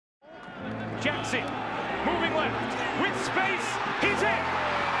Jackson, moving left, with space, he's in!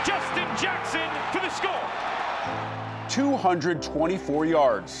 Justin Jackson for the score! 224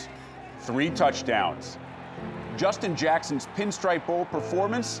 yards, 3 touchdowns. Justin Jackson's Pinstripe Bowl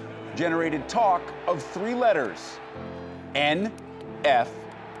performance generated talk of 3 letters, NFL.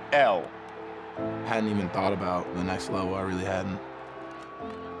 Hadn't even thought about the next level, I really hadn't.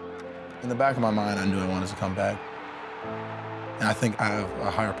 In the back of my mind, I knew I wanted to come back. And I think I have a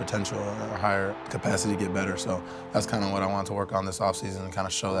higher potential, a higher capacity to get better, so that's kind of what I want to work on this offseason and kind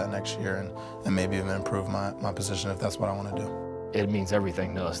of show that next year and maybe even improve my position if that's what I want to do. It means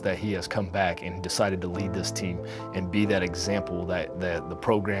everything to us that he has come back and decided to lead this team and be that example, that the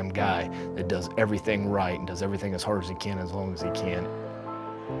program guy that does everything right and does everything as hard as he can, as long as he can.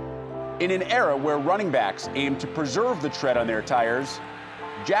 In an era where running backs aim to preserve the tread on their tires,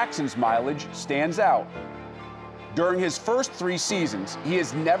 Jackson's mileage stands out. During his first 3 seasons, he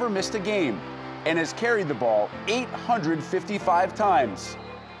has never missed a game and has carried the ball 855 times,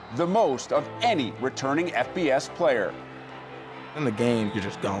 the most of any returning FBS player. In the game, you're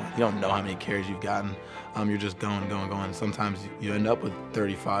just going. You don't know how many carries you've gotten. You're just going. Sometimes you end up with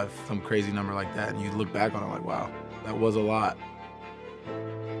 35, some crazy number like that, and you look back on it like, wow, that was a lot.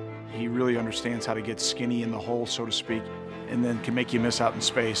 He really understands how to get skinny in the hole, so to speak, and then can make you miss out in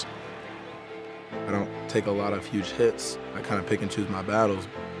space. I don't take a lot of huge hits. I kind of pick and choose my battles.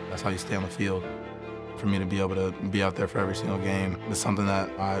 That's how you stay on the field. For me to be able to be out there for every single game is something that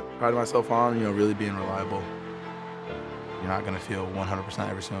I pride myself on, really being reliable. You're not going to feel 100%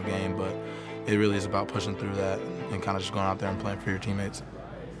 every single game, but it really is about pushing through that and kind of just going out there and playing for your teammates.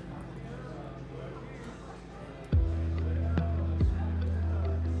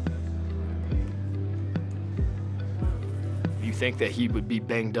 You think that he would be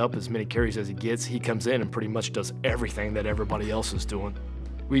banged up as many carries as he gets, he comes in and pretty much does everything that everybody else is doing.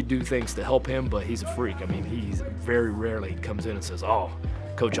 We do things to help him, but he's a freak. I mean, he's very rarely comes in and says, oh,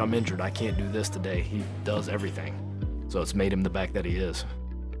 coach, I'm injured, I can't do this today. He does everything. So it's made him the back that he is.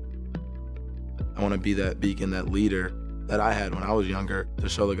 I want to be that beacon, that leader that I had when I was younger, to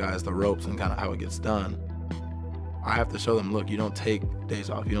show the guys the ropes and kind of how it gets done. I have to show them, look, you don't take days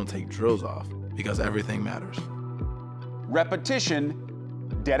off, you don't take drills off, because everything matters.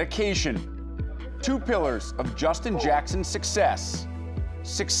 Repetition, dedication. 2 pillars of Justin Jackson's success.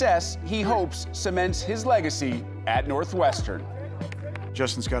 Success, he hopes, cements his legacy at Northwestern.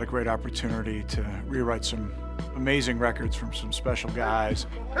 Justin's got a great opportunity to rewrite some amazing records from some special guys.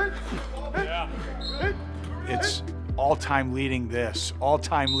 It's all-time leading this,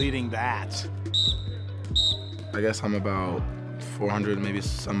 all-time leading that. I guess I'm about 400, maybe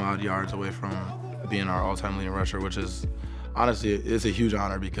some odd yards away from being our all-time leading rusher, which is, honestly, it's a huge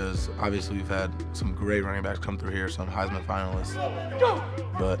honor because obviously we've had some great running backs come through here, some Heisman finalists.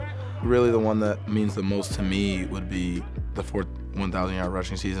 But really the one that means the most to me would be the 4th 1,000-yard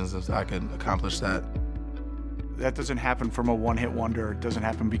rushing seasons, if I could accomplish that. That doesn't happen from a one-hit wonder. It doesn't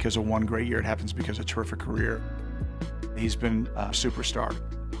happen because of one great year. It happens because of a terrific career. He's been a superstar.